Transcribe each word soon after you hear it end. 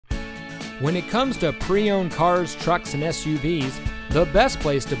When it comes to pre-owned cars, trucks, and SUVs, the best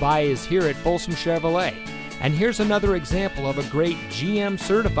place to buy is here at Folsom Chevrolet. And here's another example of a great GM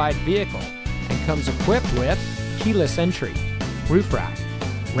certified vehicle, and comes equipped with keyless entry, roof rack,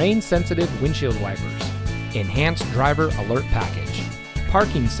 rain-sensitive windshield wipers, enhanced driver alert package,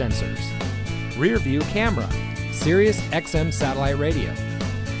 parking sensors, rear view camera, Sirius XM satellite radio,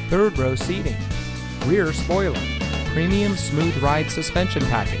 third row seating, rear spoiler, premium smooth ride suspension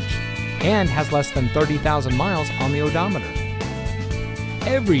package, and has less than 30,000 miles on the odometer.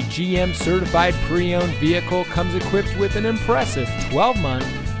 Every GM certified pre-owned vehicle comes equipped with an impressive 12-month,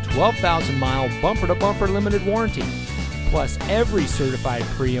 12,000-mile bumper-to-bumper limited warranty. Plus, every certified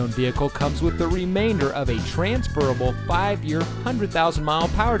pre-owned vehicle comes with the remainder of a transferable 5-year, 100,000-mile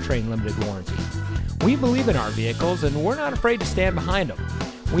powertrain limited warranty. We believe in our vehicles, and we're not afraid to stand behind them.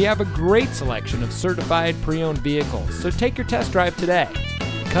 We have a great selection of certified pre-owned vehicles, so take your test drive today.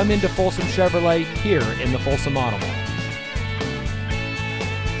 Come into Folsom Chevrolet here in the Folsom Auto Mall.